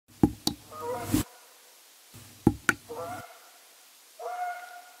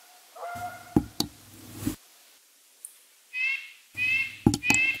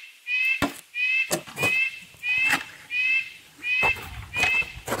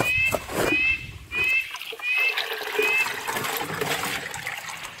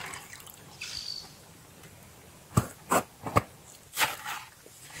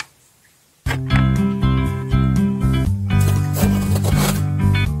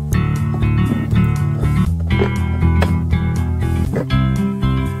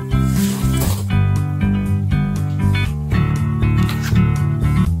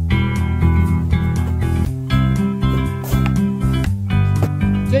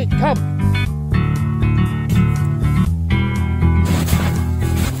Hey, come.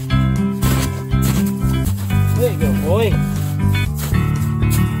 There you go, boy.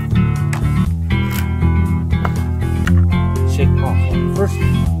 Shake him off first.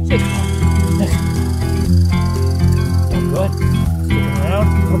 Shake him off. Good. Stick around.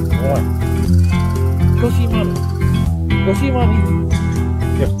 Good boy. Go see mommy. Go see mommy.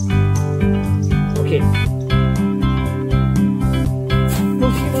 Here. Okay. Go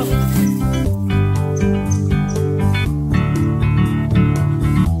see mommy.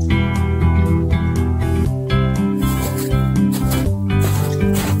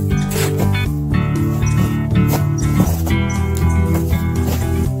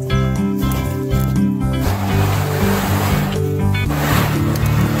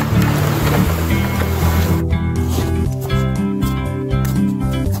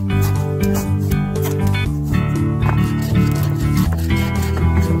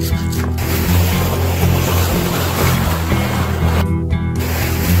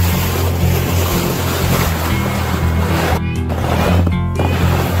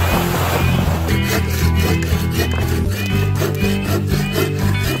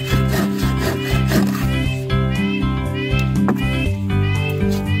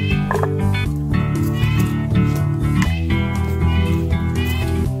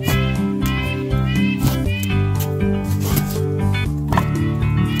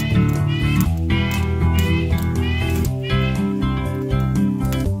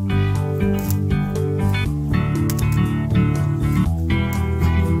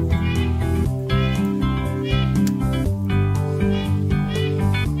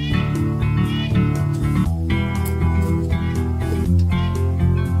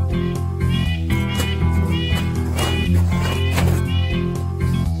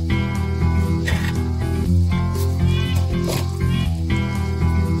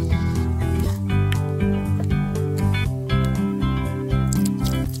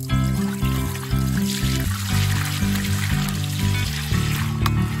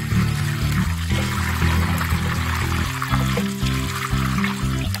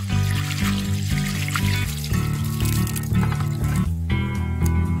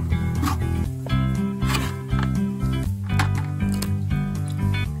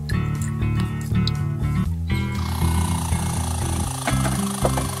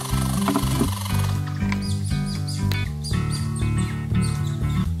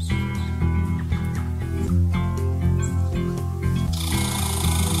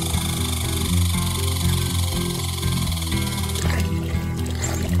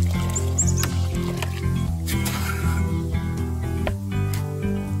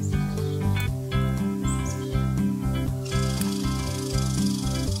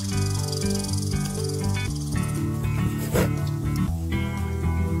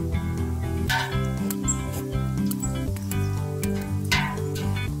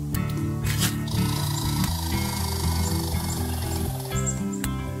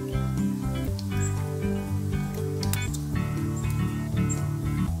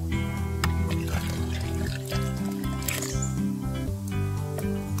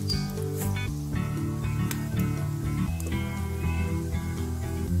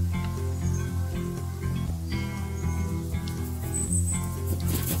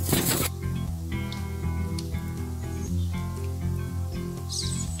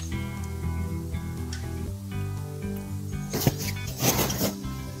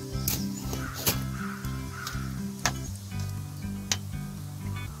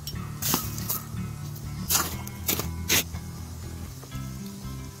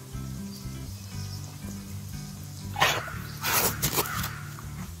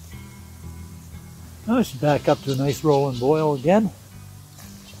 I should back up to a nice rolling boil again.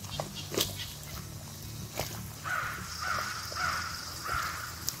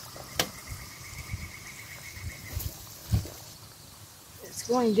 It's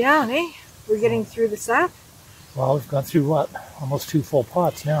going down, eh? We're getting through the sap. Well, we've gone through what? Almost 2 full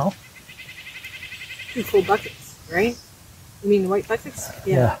pots now. 2 full buckets, right? You mean white buckets?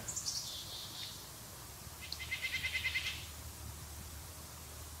 Yeah.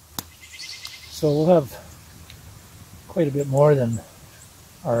 So we'll have quite a bit more than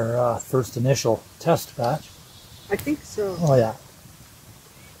our first initial test batch. I think so. Oh yeah.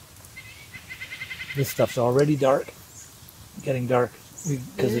 This stuff's already dark. Getting dark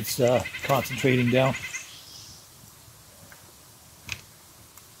because it's concentrating down.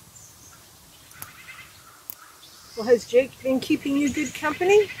 Well, has Jake been keeping you good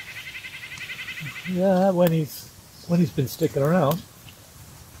company? Yeah, when he's been sticking around.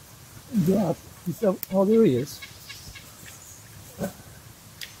 Yeah, oh, there he is.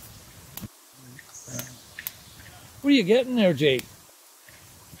 What are you getting there, Jake?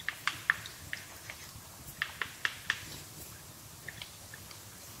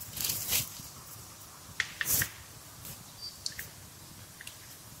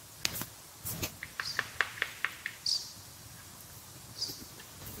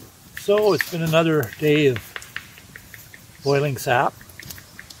 So it's been another day of boiling sap,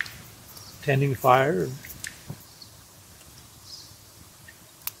 tending the fire.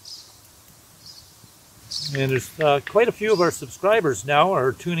 And there's quite a few of our subscribers now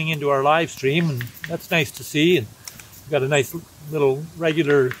are tuning into our live stream, and that's nice to see. And we've got a nice little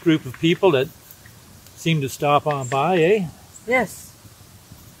regular group of people that seem to stop on by, eh? Yes.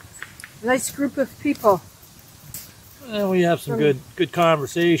 Nice group of people. And we have some good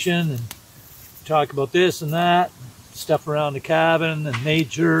conversation and talk about this and that, stuff around the cabin and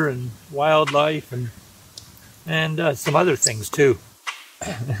nature and wildlife and some other things too.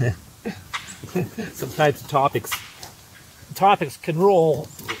 Some types of topics. Topics can roll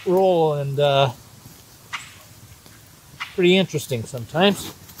and pretty interesting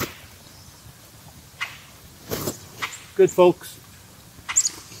sometimes. Good folks.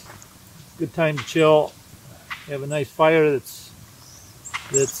 Good time to chill. We have a nice fire that's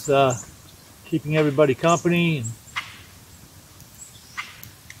keeping everybody company, and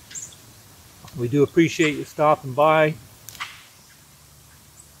we do appreciate you stopping by.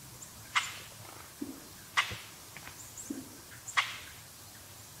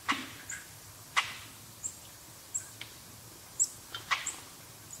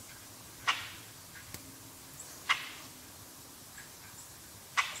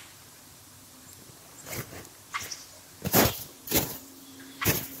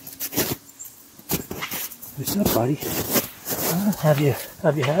 What's up, buddy? Have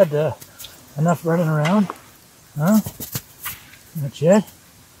you had enough running around? Huh? Not yet?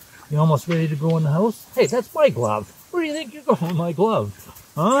 You almost ready to go in the house? Hey, that's my glove. Where do you think you're going with my glove?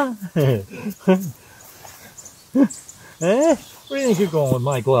 Huh? Eh? Where do you think you're going with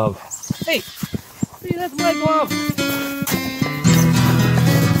my glove? Hey, see, that's my glove.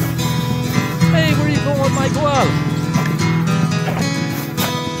 Hey, where are you going with my glove?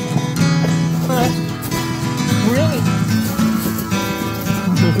 Really?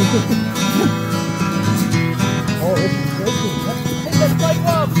 Oh, this is breaking. Hey, that's my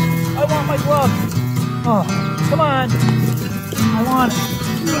glove. I want my glove. Oh, come on. I want it.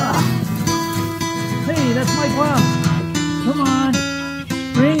 Hey, that's my glove. Come on.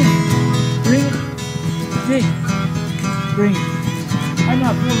 Bring it. Bring it. Jake, bring it. I'm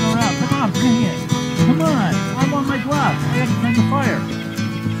not fooling around. Come on, bring it. Come on. I want my glove. I got to tend the fire.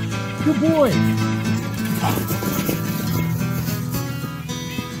 Good boy.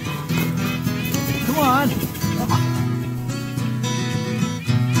 Come on.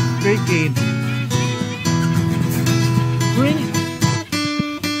 Great game. Bring it.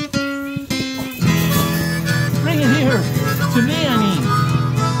 Bring it here. To me, I mean.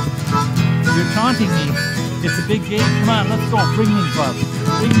 You're taunting me. It's a big game. Come on, let's go. Bring me the glove.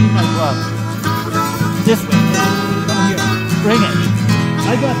 Bring me my glove. This way. Come here. Bring it.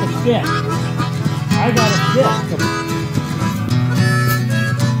 I got the stick. I got a stick.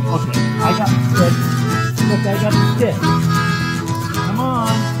 Okay, I got the stick. Look, I got the stick. Come on.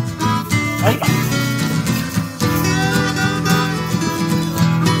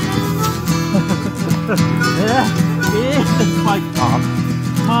 Yeah, that's my glove.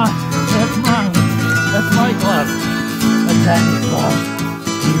 Come on, that's mine. That's my glove. That's Daddy's glove.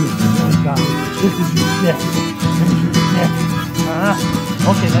 This is your stick. This is your stick.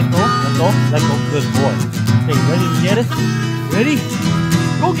 Okay, let go, let go, let go. Good boy. Okay, ready to get it? Ready?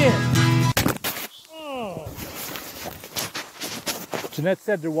 Go get it. Oh. Jeanette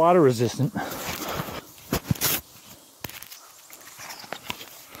said they're water resistant.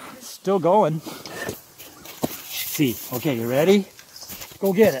 Still going. See. Okay, you ready?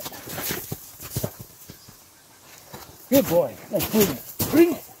 Go get it. Good boy. Let's bring it.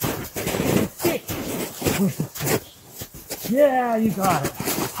 Bring it. Stick. Yeah, you got it.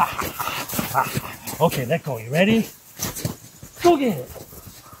 Okay, let go. You ready? Go get it.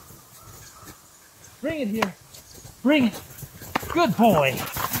 Bring it here. Bring it. Good boy.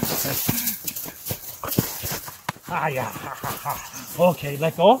 Yeah. Okay,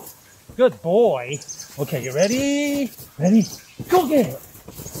 let go. Good boy. Okay, you ready? Ready? Go get it.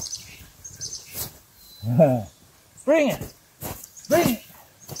 Bring it. Bring it.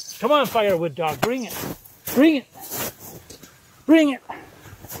 Come on, firewood dog. Bring it. Bring it. Bring it.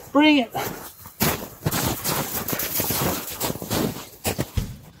 Bring it.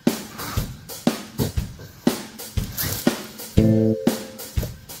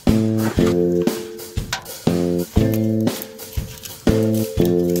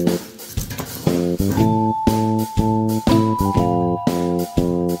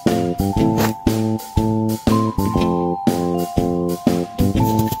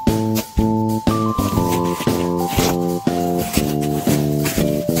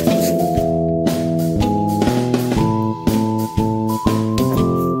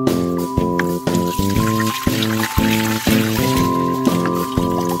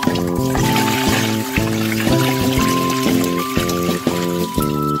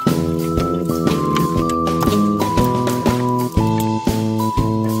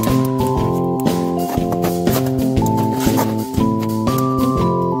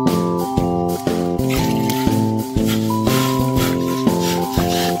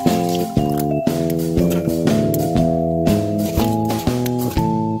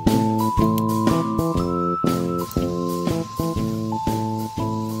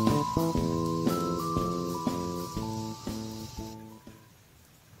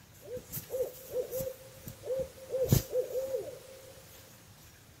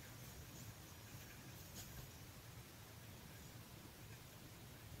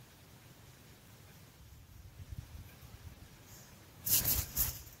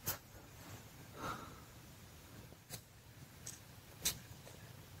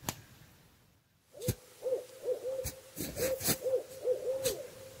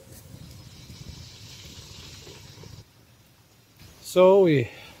 So we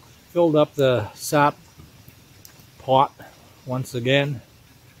filled up the sap pot once again.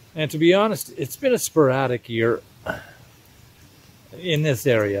 And to be honest, it's been a sporadic year in this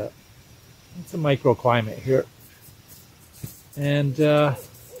area. It's a microclimate here. And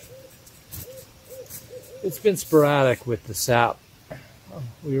it's been sporadic with the sap.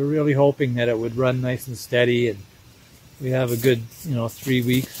 We were really hoping that it would run nice and steady, and we have a good, 3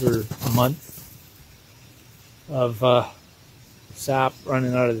 weeks or a month of sap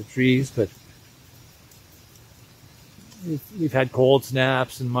running out of the trees, but we've had cold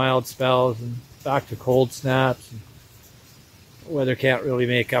snaps and mild spells and back to cold snaps. And weather can't really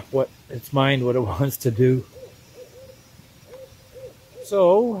make up what it wants to do.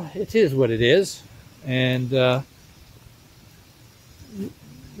 So it is what it is, and we'll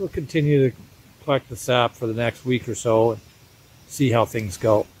continue to collect the sap for the next week or so and see how things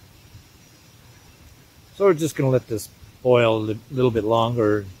go. So we're just going to let this boil a little bit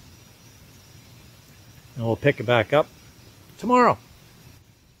longer, and we'll pick it back up tomorrow.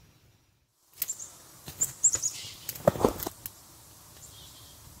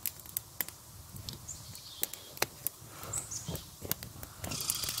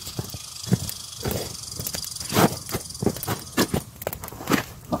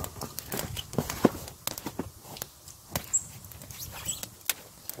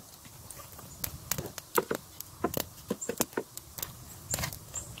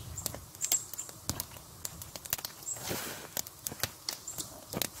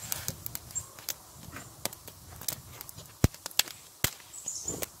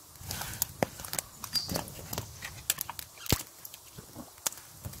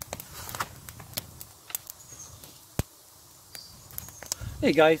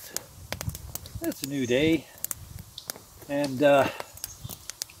 Hey guys, it's a new day, and just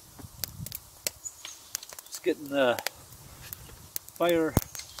getting the fire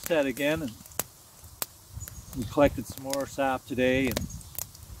set again, and we collected some more sap today, and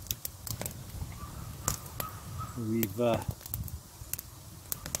we've been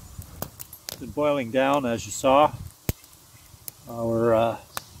boiling down, as you saw, our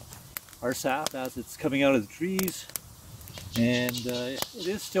sap as it's coming out of the trees. And it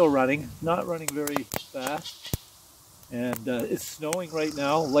is still running, not running very fast, and it's snowing right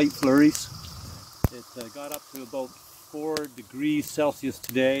now, light flurries. It got up to about 4 degrees Celsius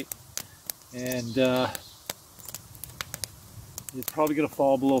today, and it's probably going to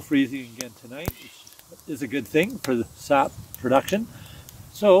fall below freezing again tonight, which is a good thing for the sap production.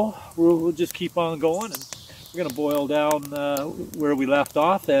 So we'll just keep on going, and we're going to boil down where we left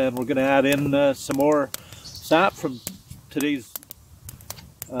off, and we're going to add in some more sap from today's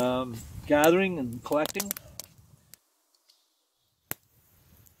gathering and collecting.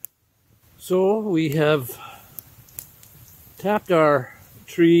 So we have tapped our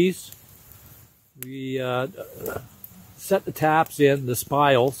trees. We set the taps in, the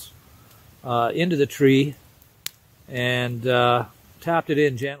spiles, into the tree, and tapped it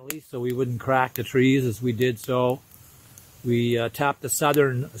in gently so we wouldn't crack the trees as we did so. We tapped the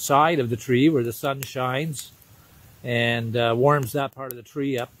southern side of the tree where the sun shines, and warms that part of the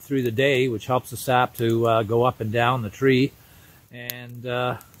tree up through the day, which helps the sap to go up and down the tree, and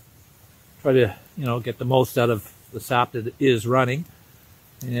try to get the most out of the sap that is running.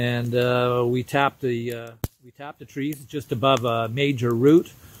 And we tap the trees just above a major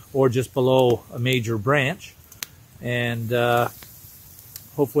root or just below a major branch, and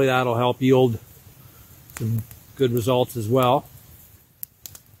hopefully that'll help yield some good results as well.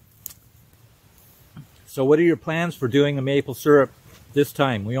 So what are your plans for doing the maple syrup this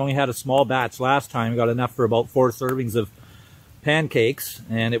time? We only had a small batch last time. We got enough for about 4 servings of pancakes,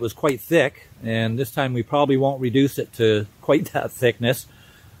 and it was quite thick. And this time we probably won't reduce it to quite that thickness.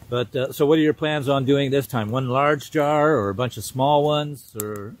 But so what are your plans on doing this time? One large jar or a bunch of small ones?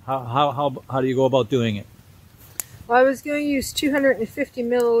 Or how do you go about doing it? Well, I was going to use 250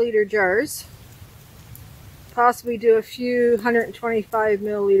 milliliter jars. Possibly do a few 125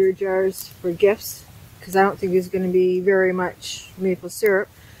 milliliter jars for gifts, because I don't think there's going to be very much maple syrup.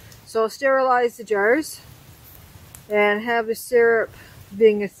 So I'll sterilize the jars and have the syrup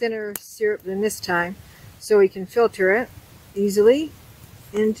being a thinner syrup than this time, so we can filter it easily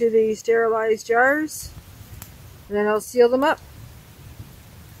into the sterilized jars. And then I'll seal them up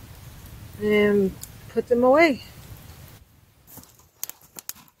and put them away.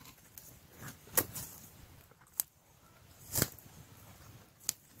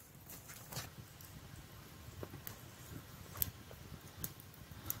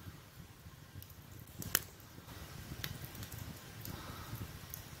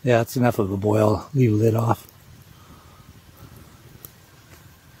 Yeah, it's enough of a boil. Leave the lid off.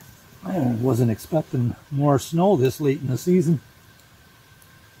 wasn't expecting more snow this late in the season.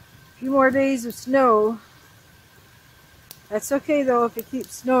 A few more days of snow. That's okay though, if it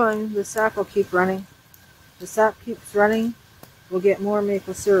keeps snowing, the sap will keep running. The sap keeps running, we'll get more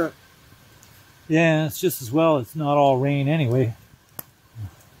maple syrup. Yeah, it's just as well it's not all rain anyway.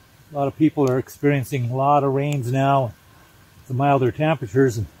 A lot of people are experiencing a lot of rains now, the milder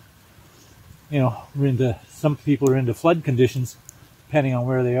temperatures, and you know, some people are into flood conditions depending on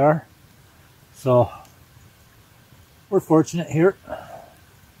where they are. So we're fortunate here.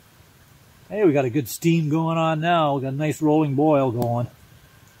 Hey, we got a good steam going on now. We got a nice rolling boil going.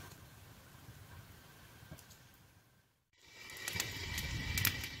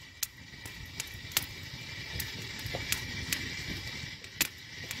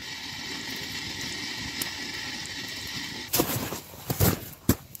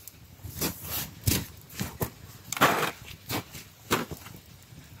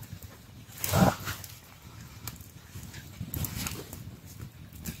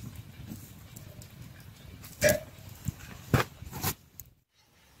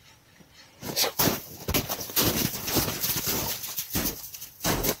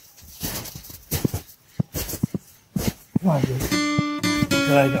 Come on, dude.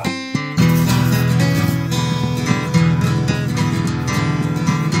 There I go.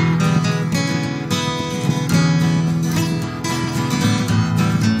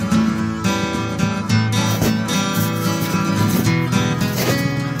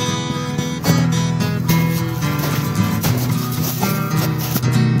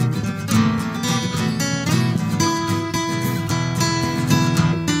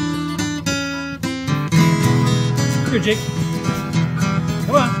 Here, Jake.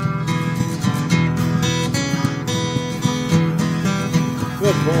 Come on.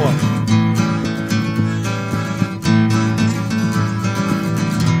 Good boy.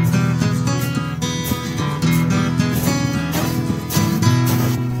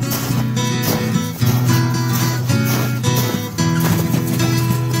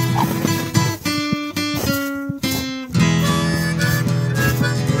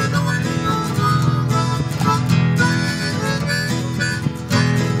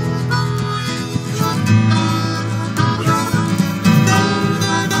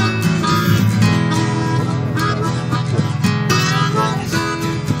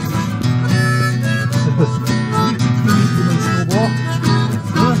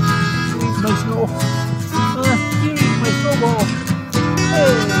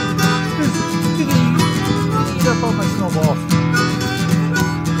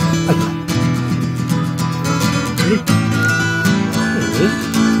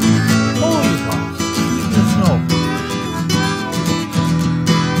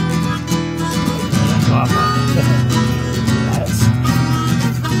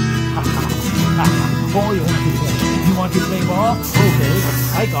 Oh, you want to play ball? Okay,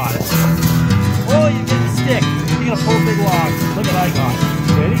 I got it. Oh, you get the stick. You're gonna pull a big log. Look what I got.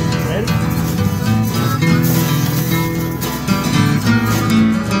 Ready? Ready?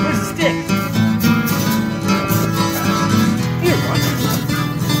 Where's the stick? Here, one.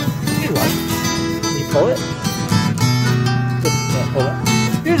 Here, one. Can you pull it? Can't pull it.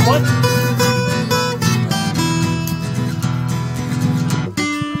 Here's one.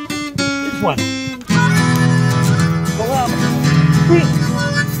 Here's one.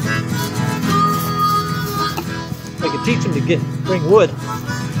 I could teach him to bring wood.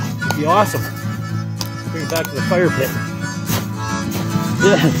 It'd be awesome. Bring it back to the fire pit.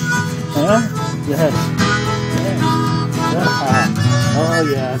 Yes. Huh? Yes. Yes. Oh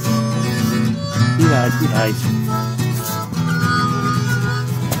yes. Be nice, be nice.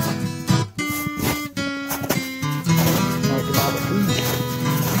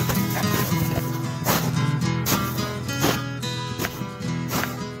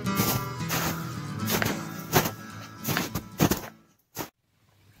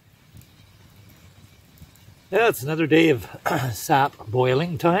 Yeah, it's another day of sap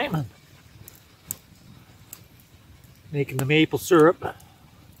boiling time. Making the maple syrup.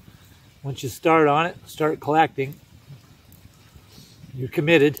 Once you start on it, start collecting, you're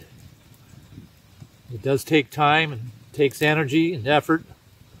committed. It does take time and takes energy and effort.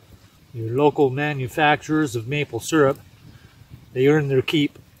 Your local manufacturers of maple syrup, they earn their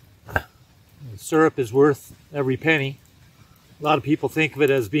keep. The syrup is worth every penny. A lot of people think of it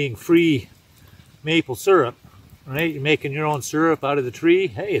as being free maple syrup, right? You're making your own syrup out of the tree.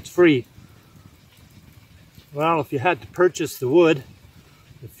 Hey, it's free. Well, if you had to purchase the wood,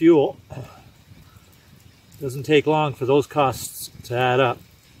 the fuel, it doesn't take long for those costs to add up.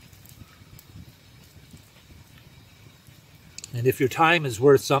 And if your time is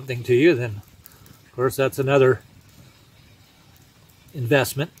worth something to you, then of course that's another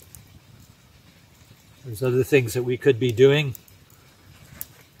investment. There's other things that we could be doing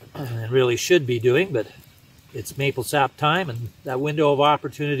and really should be doing, but it's maple sap time, and that window of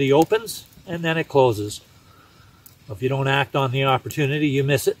opportunity opens and then it closes. If you don't act on the opportunity, you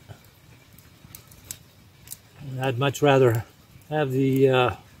miss it. And I'd much rather have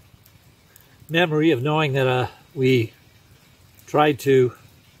the memory of knowing that we tried to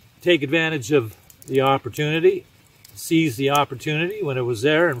take advantage of the opportunity, seize the opportunity when it was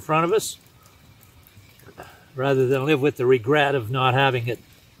there in front of us, rather than live with the regret of not having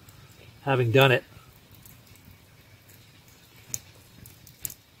done it.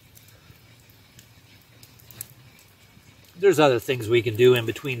 There's other things we can do in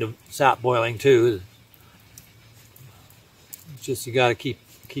between the sap boiling too. It's just you got to keep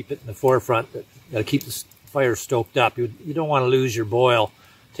it in the forefront. You got to keep the fire stoked up. You don't want to lose your boil.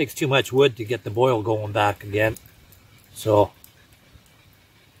 It takes too much wood to get the boil going back again. So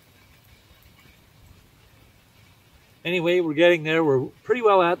anyway, we're getting there. We're pretty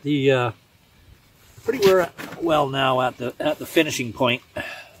well at the now at the finishing point,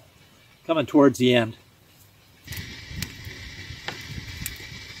 coming towards the end.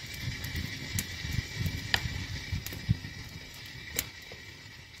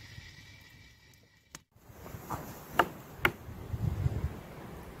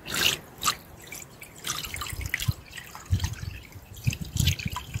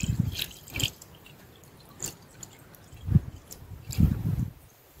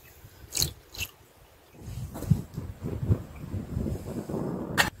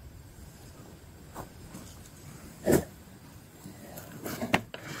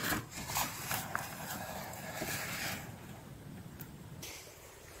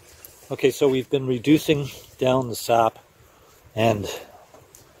 Okay, so we've been reducing down the sap and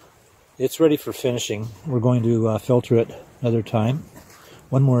it's ready for finishing. We're going to filter it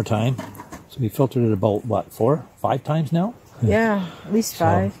one more time. So we filtered it about, what, 4, 5 times now? Yeah, at least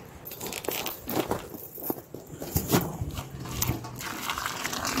 5.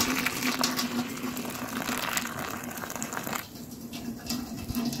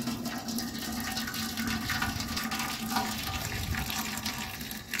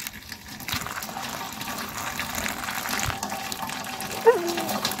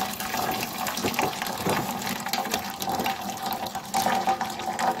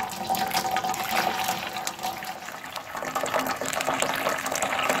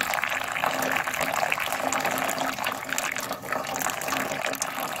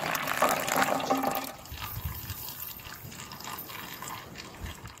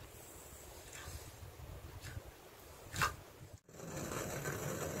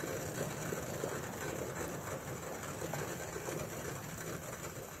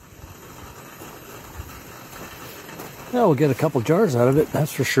 Well, we'll get a couple jars out of it,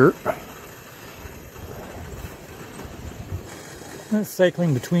 that's for sure. That's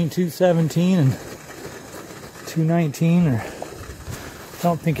cycling between 217 and 219, or I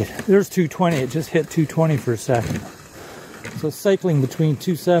don't think there's 220, it just hit 220 for a second. So it's cycling between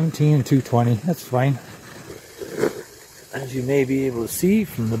 217 and 220, that's fine. As you may be able to see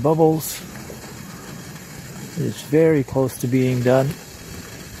from the bubbles, it's very close to being done.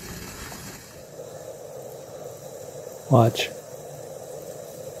 Watch.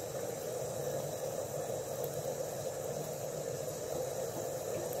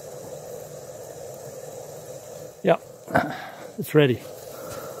 Yep, it's ready.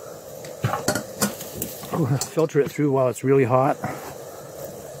 We're gonna filter it through while it's really hot.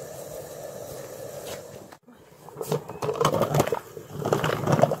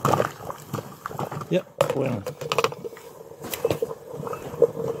 Yep, boiling.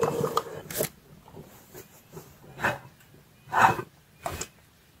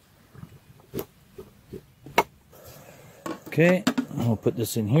 Okay, we'll put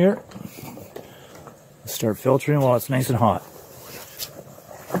this in here. Start filtering while it's nice and hot.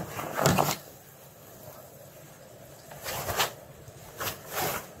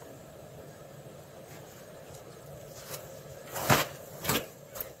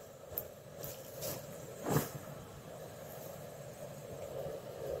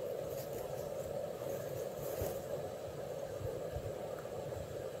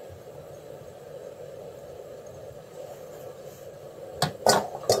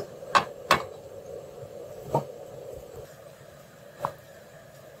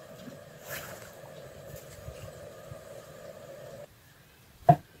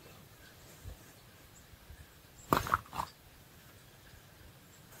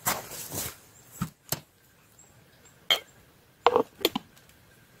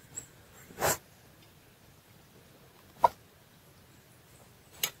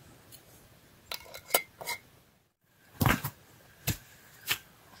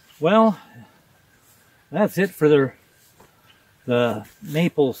 Well, that's it for the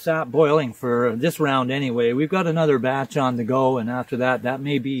maple sap boiling for this round anyway. We've got another batch on the go, and after that, that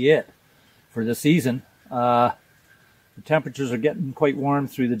may be it for the season. The temperatures are getting quite warm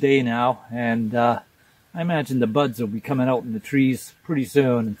through the day now, and I imagine the buds will be coming out in the trees pretty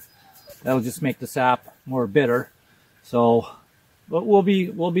soon. That'll just make the sap more bitter. So, but we'll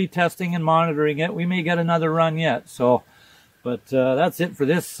be testing and monitoring it. We may get another run yet. So, but that's it for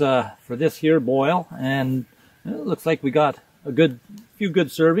this here boil, and it looks like we got a few good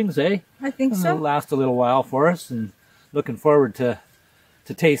servings, eh? I think so. It'll last a little while for us, and looking forward to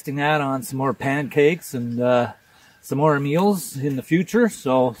tasting that on some more pancakes and some more meals in the future.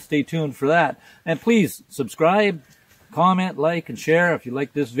 So stay tuned for that, and please subscribe, comment, like, and share if you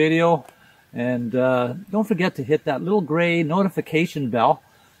like this video, and don't forget to hit that little gray notification bell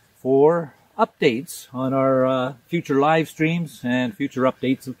for updates on our future live streams and future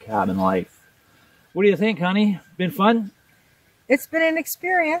updates of cabin life. What do you think, honey? Been fun? It's been an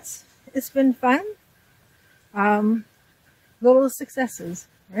experience. It's been fun. Little successes,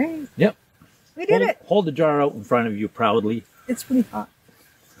 right? Yep. We did it. Hold the jar out in front of you proudly. It's pretty hot.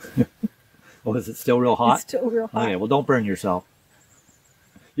 Oh, is it still real hot? It's still real hot. Okay, well, don't burn yourself.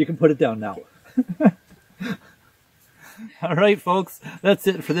 You can put it down now. All right, folks. That's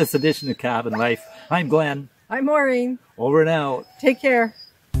it for this edition of Cabin Life. I'm Glenn. I'm Maureen. Over and out. Take care.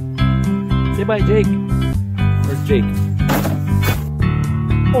 Say bye, Jake. Where's Jake?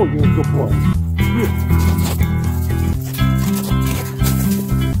 Oh, you're a good boy.